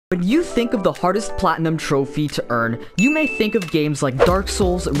When you think of the hardest platinum trophy to earn, you may think of games like Dark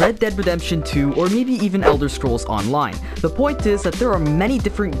Souls, Red Dead Redemption 2, or maybe even Elder Scrolls Online. The point is that there are many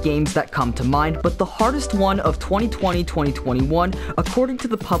different games that come to mind, but the hardest one of 2020-2021, according to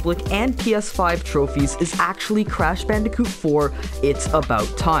the public and PS5 trophies, is actually Crash Bandicoot 4, It's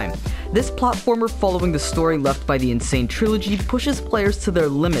About Time. This platformer, following the story left by the Insane trilogy, pushes players to their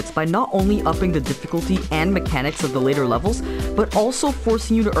limits by not only upping the difficulty and mechanics of the later levels, but also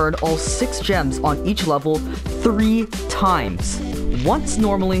forcing you to earn all 6 gems on each level 3 times. Once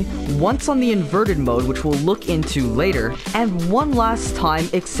normally, once on the inverted mode, which we'll look into later, and one last time,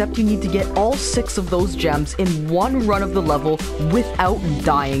 except you need to get all 6 of those gems in one run of the level without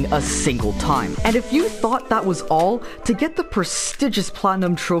dying a single time. And if you thought that was all, to get the prestigious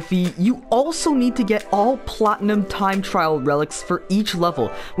Platinum Trophy, you also need to get all Platinum Time Trial Relics for each level,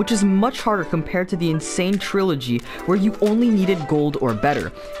 which is much harder compared to the Insane trilogy, where you only needed gold or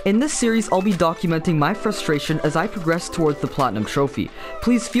better. In this series, I'll be documenting my frustration as I progress towards the Platinum Trophy.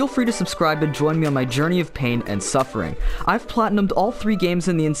 Please feel free to subscribe and join me on my journey of pain and suffering. I've platinumed all 3 games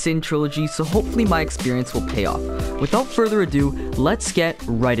in the Insane trilogy, so hopefully my experience will pay off. Without further ado, let's get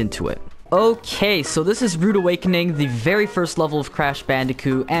right into it. Okay, so this is Rude Awakening, the very first level of Crash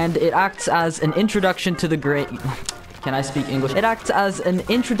Bandicoot, and it acts as an introduction to the great... Can I speak English? It acts as an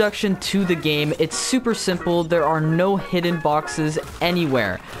introduction to the game. It's super simple. There are no hidden boxes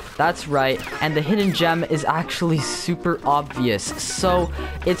anywhere. That's right. And the hidden gem is actually super obvious. So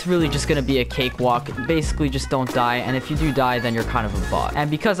it's really just gonna be a cakewalk. Basically, just don't die. And if you do die, then you're kind of a bot.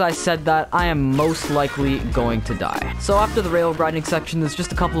 And because I said that, I am most likely going to die. So after the rail grinding section, there's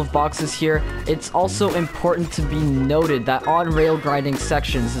just a couple of boxes here. It's also important to be noted that on rail grinding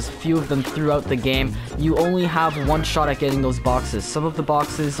sections, there's a few of them throughout the game, you only have one shot at getting those boxes. Some of the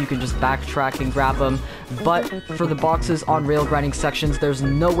boxes you can just backtrack and grab them, but for the boxes on rail grinding sections, there's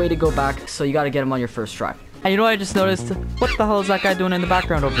no way to go back, so you gotta get them on your first try. And you know what I just noticed? What the hell is that guy doing in the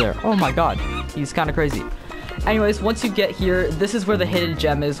background over there? Oh my god, he's kind of crazy. Anyways, once you get here, this is where the hidden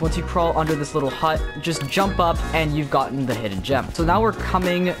gem is. Once you crawl under this little hut, just jump up and you've gotten the hidden gem. So now we're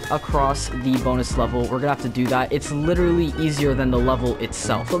coming across the bonus level. We're gonna have to do that. It's literally easier than the level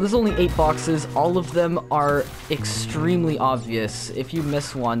itself. So there's only 8 boxes. All of them are extremely obvious. If you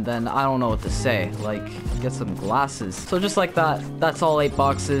miss one, then I don't know what to say. Like, get some glasses. So just like that, that's all 8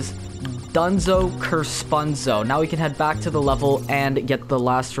 boxes. Dunzo Curspunzo. Now we can head back to the level and get the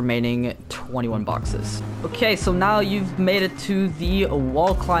last remaining 21 boxes. Okay, so now you've made it to the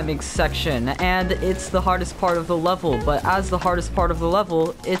wall climbing section, and it's the hardest part of the level, but as the hardest part of the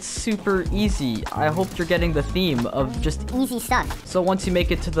level, it's super easy. I hope you're getting the theme of just easy stuff. So once you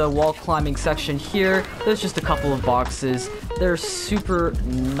make it to the wall climbing section here, there's just a couple of boxes. They're super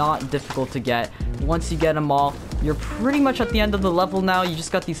not difficult to get. Once you get them all, you're pretty much at the end of the level now. You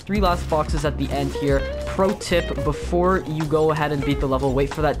just got these 3 last boxes at the end here. Pro tip, before you go ahead and beat the level,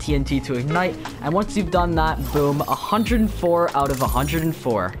 wait for that TNT to ignite. And once you've done that, boom, 104 out of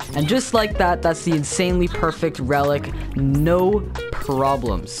 104. And just like that, that's the Insanely Perfect Relic. No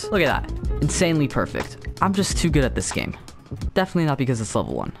problems. Look at that. Insanely perfect. I'm just too good at this game. Definitely not because it's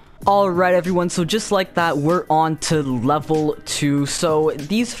level 1. Alright everyone, so just like that, we're on to level 2. So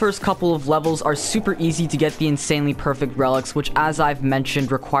these first couple of levels are super easy to get the Insanely Perfect Relics, which, as I've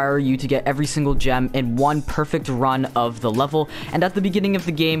mentioned, require you to get every single gem in one perfect run of the level. And at the beginning of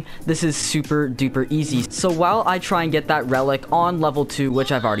the game, this is super duper easy. So while I try and get that relic on level 2,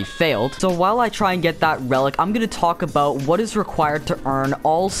 which I've already failed, I'm going to talk about what is required to earn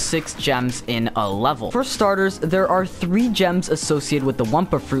all 6 gems in a level. For starters, there are 3 gems associated with the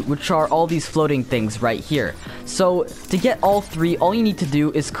Wumpa Fruit, which are all these floating things right here. So to get all 3, all you need to do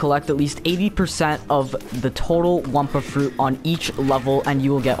is collect at least 80% of the total Wumpa Fruit on each level, and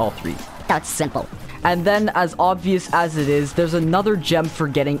you will get all 3. That's simple. And then, as obvious as it is, there's another gem for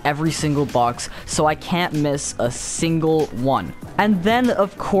getting every single box, so I can't miss a single one. And then,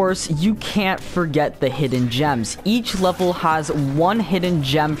 of course, you can't forget the hidden gems. Each level has 1 hidden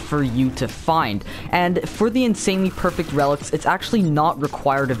gem for you to find. And for the Insanely Perfect Relics, it's actually not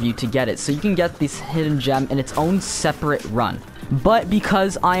required of you to get it, so you can get this hidden gem in its own separate run. But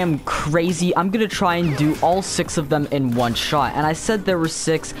because I am crazy, I'm gonna try and do all 6 of them in one shot. And I said there were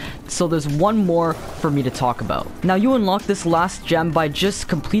 6, so there's 1 more for me to talk about. Now, you unlock this last gem by just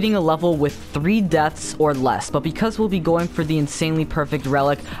completing a level with 3 deaths or less. But because we'll be going for the Insanely Perfect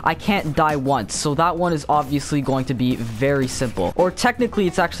Relic, I can't die once. So that one is obviously going to be very simple. Or technically,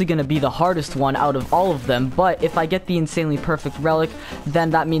 it's actually gonna be the hardest one out of all of them. But if I get the Insanely Perfect Relic, then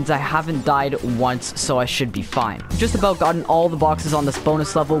that means I haven't died once, so I should be fine. Just about gotten all the boxes on this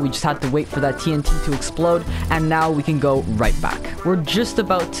bonus level. We just had to wait for that TNT to explode, and now we can go right back. We're just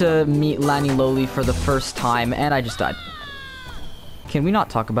about to meet Lani Loli for the first time, and I just died. Can we not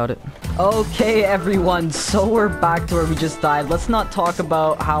talk about it? Okay, everyone, so we're back to where we just died. Let's not talk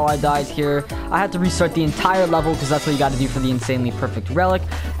about how I died here. I had to restart the entire level because that's what you got to do for the N.Sanely Percfect Relic.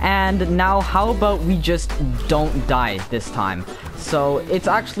 And now, how about we just don't die this time? So it's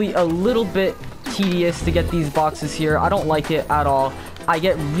actually a little bit tedious to get these boxes here. I don't like it at all. I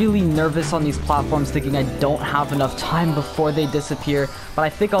get really nervous on these platforms thinking I don't have enough time before they disappear, but I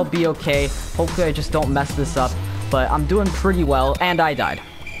think I'll be okay. Hopefully I just don't mess this up. But I'm doing pretty well, and I died.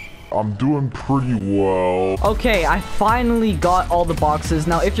 I'm doing pretty well. Okay, I finally got all the boxes.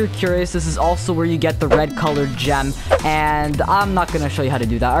 Now, if you're curious, this is also where you get the red colored gem, and I'm not gonna show you how to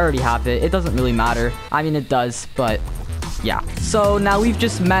do that. I already have it. It doesn't really matter. I mean, it does, but yeah. So now we've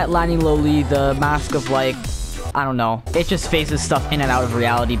just met Lani Loli, the mask of, like, I don't know. It just phases stuff in and out of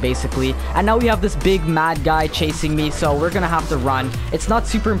reality, basically. And now we have this big mad guy chasing me, so we're gonna have to run. It's not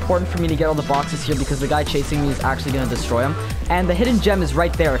super important for me to get all the boxes here because the guy chasing me is actually gonna destroy him. And the hidden gem is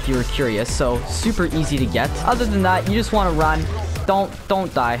right there if you were curious, so super easy to get. Other than that, you just want to run.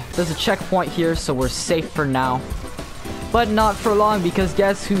 Don't die. There's a checkpoint here, so we're safe for now. But not for long, because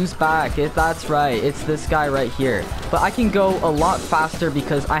guess who's back? That's right, it's this guy right here. But I can go a lot faster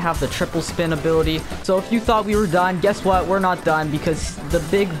because I have the triple spin ability. So if you thought we were done, guess what? We're not done because the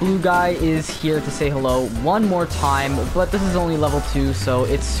big blue guy is here to say hello one more time. But this is only level 2, so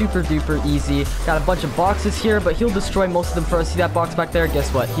it's super duper easy. Got a bunch of boxes here, but he'll destroy most of them for us. See that box back there?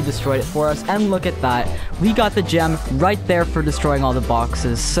 Guess what? He destroyed it for us. And look at that. We got the gem right there for destroying all the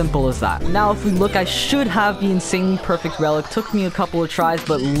boxes. Simple as that. Now if we look, I should have the N.Sanely Percfect Relic. Took me a couple of tries,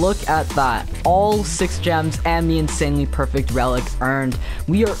 but look at that. All 6 gems and the N.Sanely Percfect Relic earned.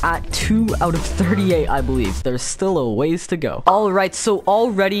 We are at 2 out of 38, I believe. There's still a ways to go. Alright, so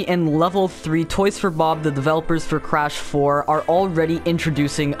already in level 3, Toys for Bob, the developers for Crash 4, are already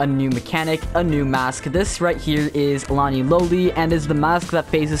introducing a new mechanic, a new mask. This right here is Lani Loli, and is the mask that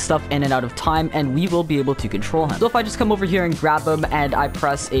phases stuff in and out of time, and we will be able to control him. So if I just come over here and grab him, and I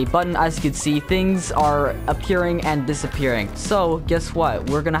press a button, as you can see, things are appearing and disappearing. So guess what?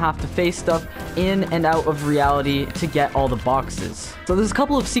 We're gonna have to face stuff in and out of reality to get all the boxes. So there's a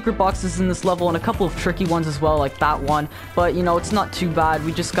couple of secret boxes in this level and a couple of tricky ones as well, like that one, but you know, it's not too bad.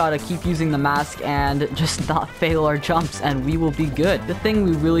 We just gotta keep using the mask and just not fail our jumps, and we will be good. The thing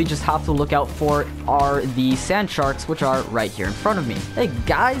we really just have to look out for are the sand sharks, which are right here in front of me. Hey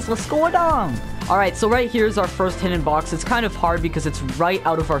guys, what's going on? Alright, so right here is our first hidden box. It's kind of hard because it's right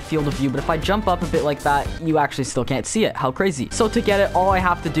out of our field of view, but if I jump up a bit like that, you actually still can't see it. How crazy. So to get it, all I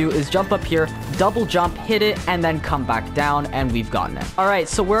have to do is jump up here, double jump, hit it, and then come back down, and we've gotten it. Alright,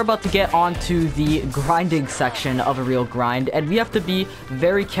 so we're about to get onto the grinding section of a real grind, and we have to be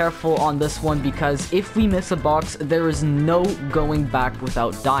very careful on this one because if we miss a box, there is no going back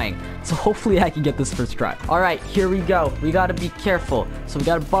without dying. So hopefully I can get this first try. Alright, here we go. We gotta be careful. So we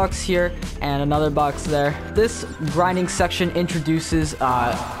got a box here, and another box there. This grinding section introduces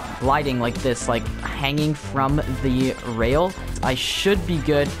gliding like this, like hanging from the rail. I should be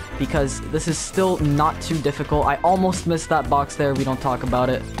good because this is still not too difficult. I almost missed that box there. We don't talk about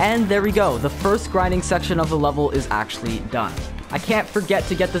it. And there we go. The first grinding section of the level is actually done. I can't forget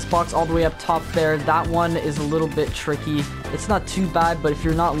to get this box all the way up top there. That one is a little bit tricky. It's not too bad, but if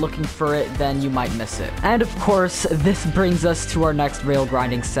you're not looking for it, then you might miss it. And of course, this brings us to our next rail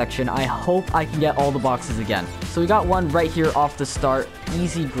grinding section. I hope I can get all the boxes again. So we got one right here off the start.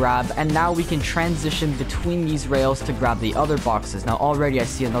 Easy grab. And now we can transition between these rails to grab the other boxes. Now already I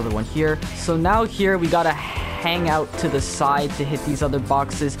see another one here. So now here we gotta hang out to the side to hit these other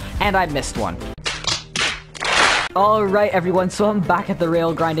boxes. And I missed one. Alright everyone, so I'm back at the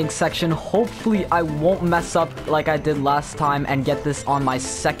rail grinding section. Hopefully I won't mess up like I did last time and get this on my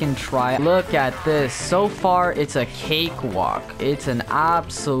second try. Look at this. So far, it's a cakewalk. It's an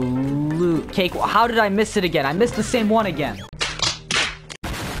absolute cakewalk. How did I miss it again? I missed the same one again.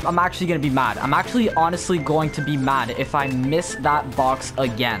 I'm actually gonna be mad. I'm actually honestly going to be mad if I miss that box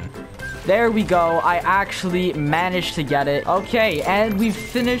again. There we go. I actually managed to get it. Okay, and we've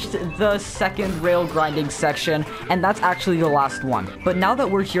finished the second rail grinding section, and that's actually the last one. But now that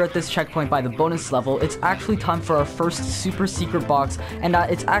we're here at this checkpoint by the bonus level, it's actually time for our first super secret box, and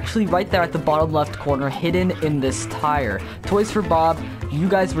it's actually right there at the bottom left corner, hidden in this tire. Toys for Bob, you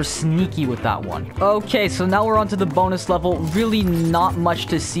guys were sneaky with that one. Okay, so now we're on to the bonus level. Really not much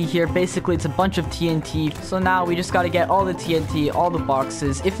to see here. Basically, it's a bunch of TNT. So now we just got to get all the TNT, all the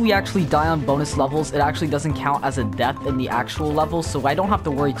boxes. If we actually die die on bonus levels, it actually doesn't count as a death in the actual level, so I don't have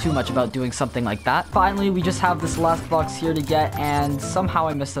to worry too much about doing something like that. Finally, we just have this last box here to get, and somehow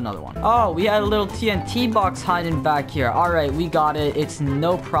I missed another one. Oh, we had a little TNT box hiding back here. Alright, we got it. It's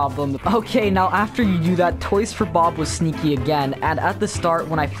no problem. Okay, now after you do that, Toys for Bob was sneaky again, and at the start,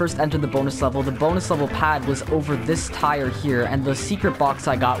 when I first entered the bonus level pad was over this tire here, and the secret box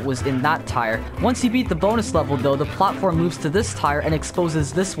I got was in that tire. Once you beat the bonus level though, the platform moves to this tire and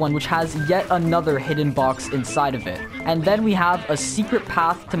exposes this one, which has yet another hidden box inside of it. And then we have a secret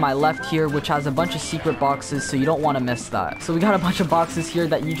path to my left here, which has a bunch of secret boxes, so you don't want to miss that. So we got a bunch of boxes here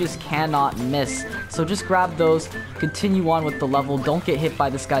that you just cannot miss. So just grab those, continue on with the level, don't get hit by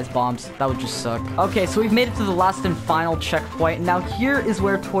this guy's bombs, that would just suck. Okay, so we've made it to the last and final checkpoint. Now here is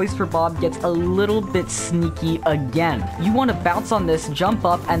where Toys for Bob gets a little bit sneaky again. You want to bounce on this, jump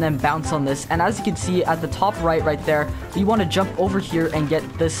up, and then bounce on this, and as you can see at the top right there, you want to jump over here and get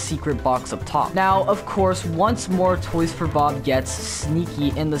this secret box up top. Now, of course, once more Toys for Bob gets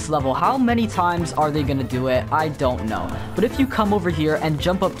sneaky in this level. How many times are they gonna do it? I don't know. But if you come over here and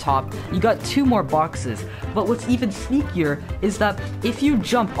jump up top, you got 2 more boxes. But what's even sneakier is that if you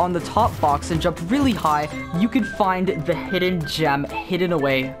jump on the top box and jump really high, you can find the hidden gem hidden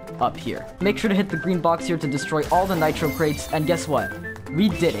away up here. Make sure to hit the green box here to destroy all the nitro crates, and guess what? We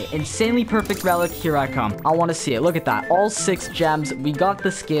did it. N.Sanely Percfect Relic, here I come. I want to see it. Look at that. All 6 gems. We got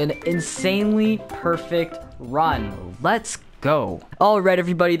the skin. N.Sanely Percfect Run. Let's go. Alright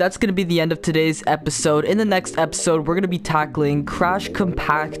everybody, that's going to be the end of today's episode. In the next episode, we're going to be tackling Crash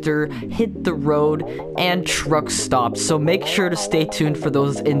Compactor, Hit the Road, and Truck Stop. So make sure to stay tuned for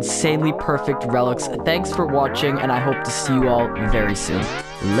those N.Sanely Percfect Relics. Thanks for watching, and I hope to see you all very soon.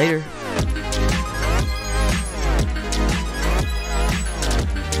 Later.